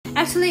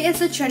Actually, it's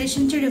a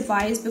tradition to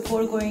revise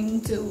before going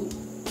to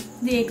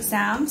the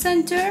exam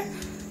center.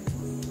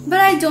 But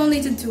I don't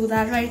need to do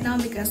that right now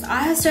because I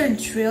have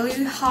studied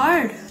really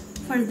hard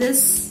for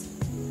this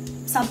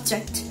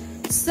subject.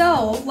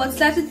 So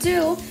what's left to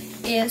do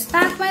is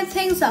pack my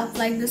things up,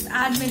 like this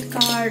admit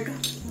card,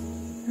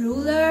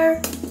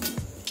 ruler,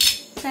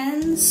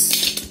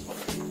 pens.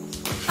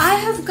 I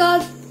have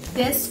got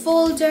this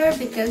folder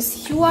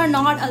because you are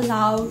not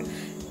allowed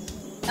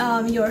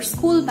your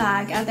school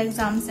bag at the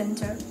exam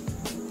center.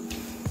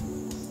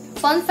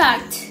 Fun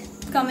fact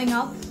coming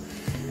up,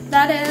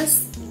 that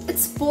is,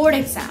 it's board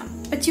exam,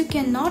 but you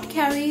cannot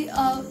carry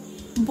a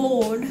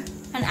board,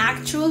 an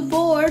actual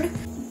board,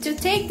 to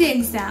take the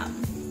exam.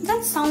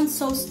 That sounds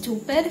so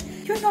stupid.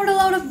 You're not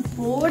allowed a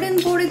board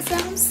in board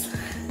exams?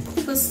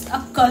 It was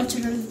a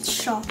cultural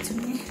shock to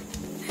me.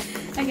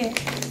 Okay,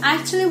 I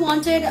actually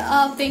wanted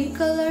a pink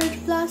colored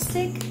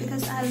plastic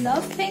because I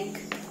love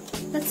pink,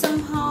 but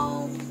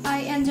somehow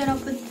I ended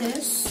up with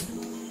this,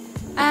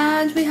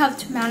 and we have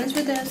to manage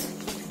with it.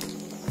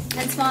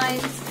 That's fine.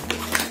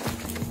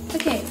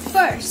 Okay,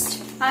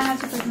 first I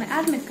have to put my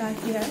admit card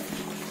here.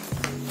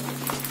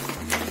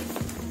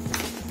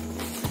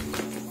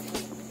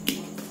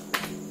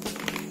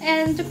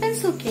 And the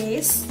pencil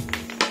case,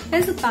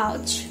 pencil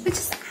pouch, which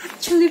is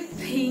actually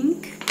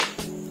pink.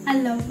 I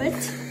love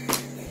it.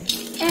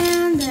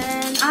 And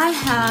then I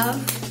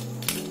have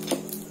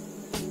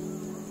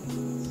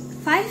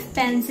 5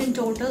 pens in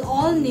total,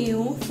 all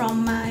new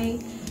from my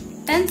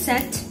pen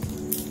set.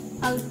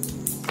 I'll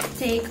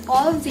take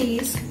all of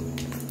these.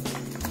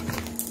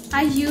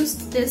 I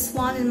used this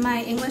one in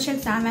my English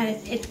exam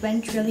and it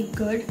went really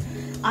good.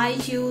 I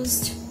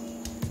used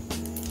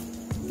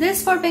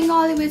this for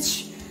Bengali,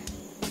 which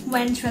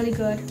went really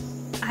good.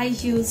 I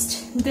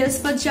used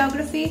this for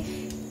geography.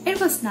 It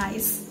was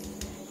nice.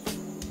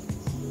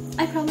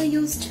 I probably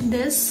used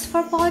this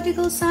for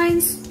political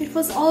science. It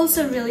was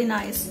also really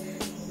nice.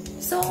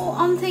 So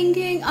I'm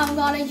thinking I'm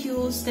gonna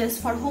use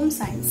this for home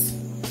science.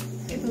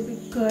 It will be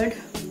good.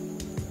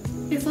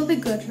 It will be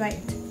good,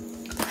 right?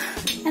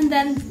 And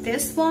then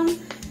this one,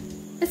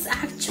 it's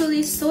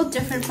actually so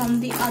different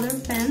from the other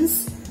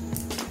pens.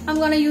 I'm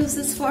gonna use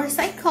this for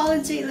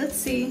psychology. Let's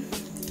see.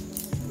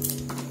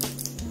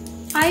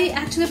 I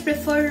actually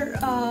prefer,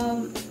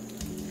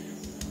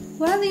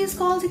 what are these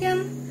called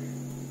again?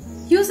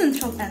 Use and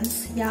throw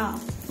pens, yeah.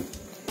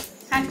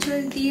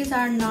 Actually, these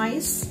are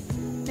nice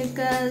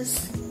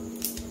because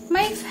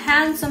my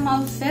hand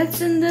somehow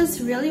fits in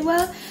this really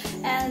well,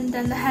 and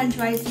then the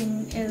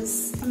handwriting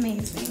is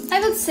amazing. I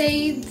would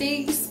say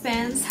these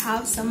pens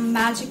have some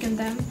magic in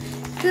them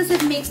because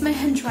it makes my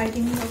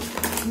handwriting look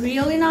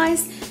really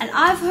nice. And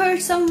I've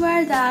heard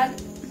somewhere that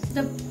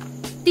the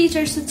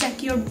teachers who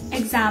check your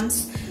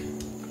exams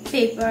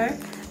paper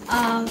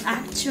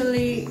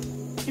actually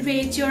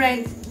rate your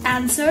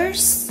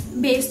answers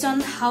based on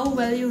how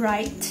well you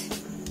write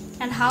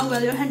and how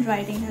well your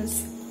handwriting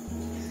is.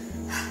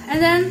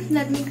 And then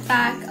let me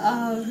pack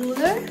a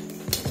ruler,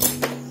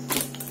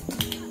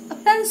 a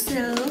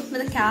pencil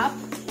with a cap.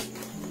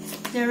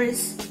 There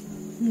is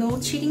no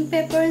cheating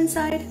paper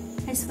inside,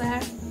 I swear.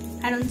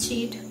 I don't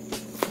cheat.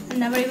 I've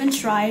never even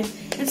tried.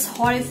 It's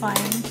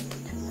horrifying.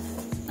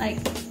 Like,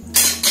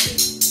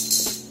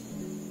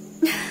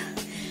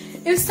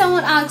 if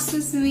someone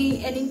asks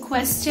me any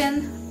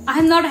question,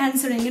 I'm not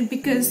answering it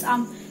because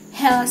I'm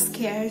hella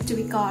scared to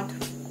be caught,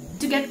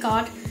 to get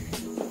caught.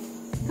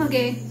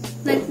 Okay,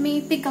 let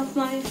me pick up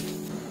my...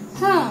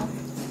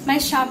 my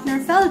sharpener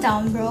fell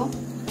down, bro.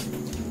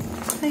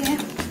 Okay,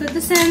 put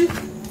this in.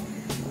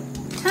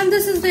 And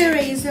this is the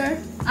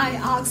eraser. I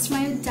asked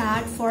my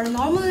dad for a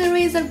normal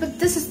eraser, but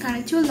this is kind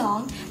of too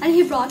long, and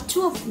he brought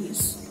 2 of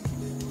these.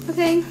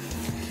 Okay,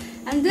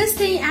 and this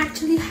thing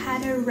actually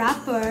had a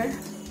wrapper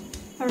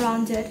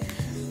around it,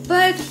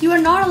 but you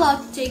are not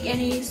allowed to take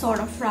any sort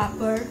of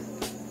wrapper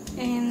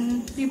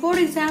in the board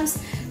exams.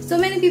 So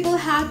many people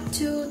had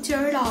to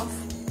tear it off,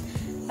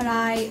 but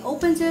I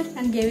opened it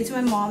and gave it to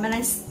my mom, and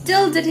I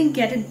still didn't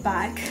get it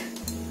back.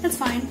 That's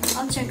fine,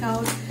 I'll check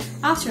out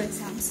after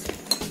exams.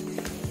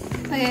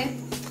 Okay,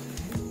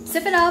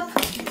 zip it up,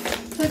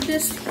 put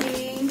this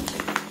thing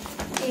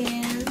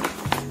in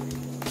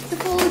the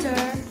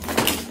folder.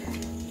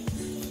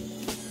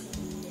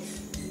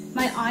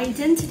 My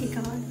identity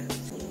card.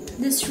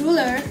 This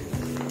ruler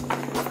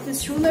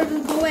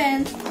will go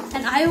in,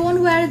 and I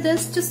won't wear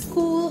this to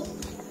school,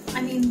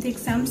 I mean the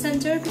exam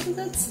center, because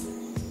that's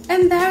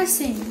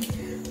embarrassing.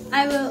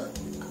 I will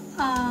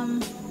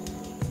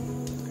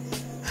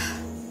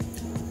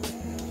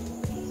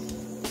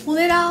pull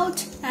it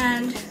out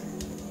and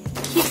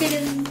keep it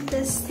in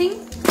this thing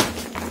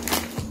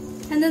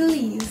and then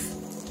leave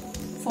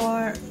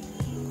for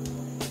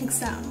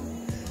exam.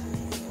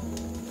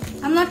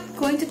 I'm not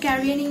going to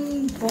carry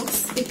any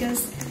books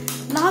because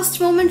last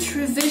moment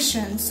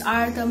revisions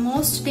are the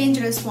most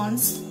dangerous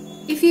ones.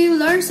 If you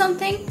learn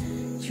something,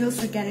 you'll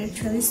forget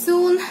it really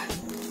soon.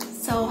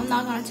 So I'm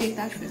not gonna take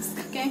that risk,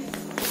 okay?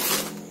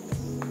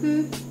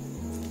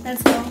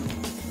 Let's go.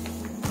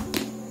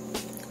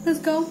 Let's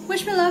go.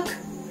 Wish me luck.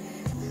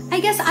 I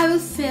guess I will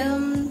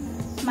film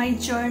my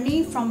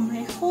journey from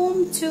my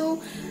home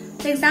to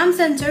the exam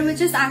center,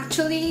 which is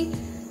actually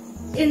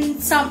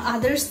in some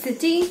other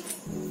city.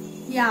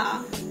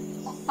 Yeah.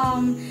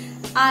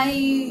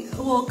 I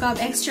woke up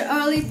extra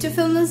early to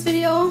film this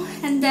video,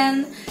 and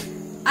then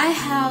I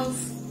have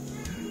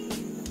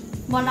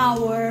 1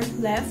 hour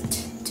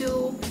left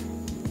to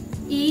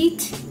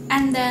eat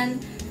and then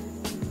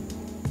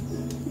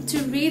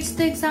to reach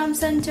the exam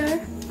center.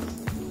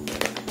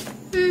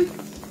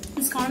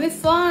 It's gonna be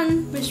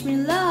fun. Wish me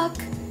luck.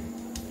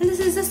 And this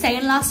is the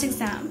second last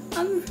exam.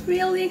 I'm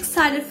really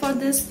excited for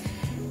this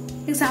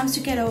exams to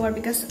get over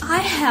because I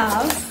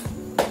have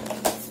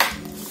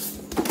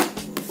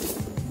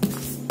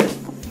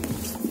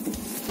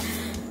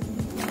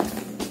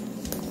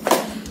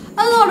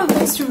a lot of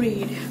books to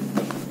read,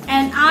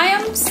 and I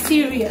am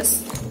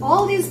serious.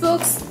 All these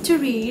books to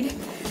read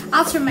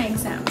after my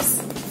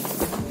exams.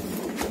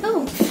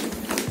 Oh,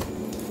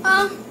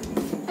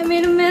 I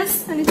made a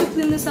mess. I need to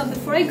clean this up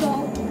before I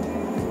go.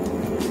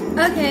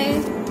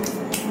 Okay,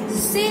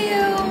 see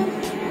you.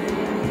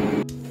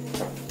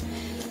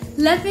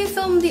 Let me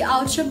film the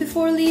outro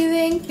before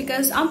leaving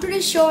because I'm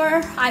pretty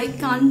sure I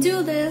can't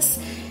do this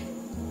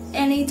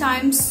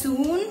anytime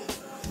soon.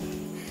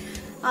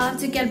 I'll have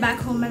to get back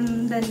home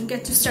and then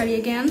get to study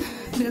again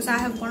because I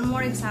have one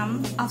more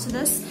exam after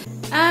this.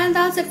 And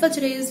that's it for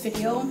today's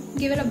video.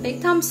 Give it a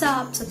big thumbs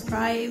up,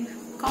 subscribe,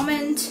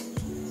 comment.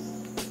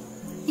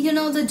 You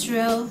know the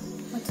drill,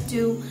 what to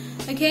do,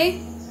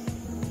 okay?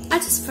 I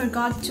just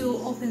forgot to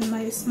open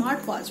my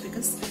smartwatch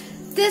because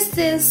this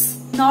is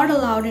not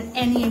allowed in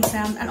any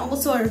exam, and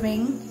also a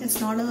ring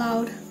is not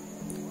allowed.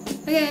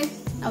 Okay,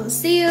 I will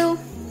see you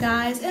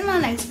guys in my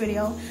next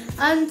video.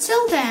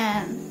 Until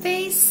then,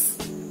 peace.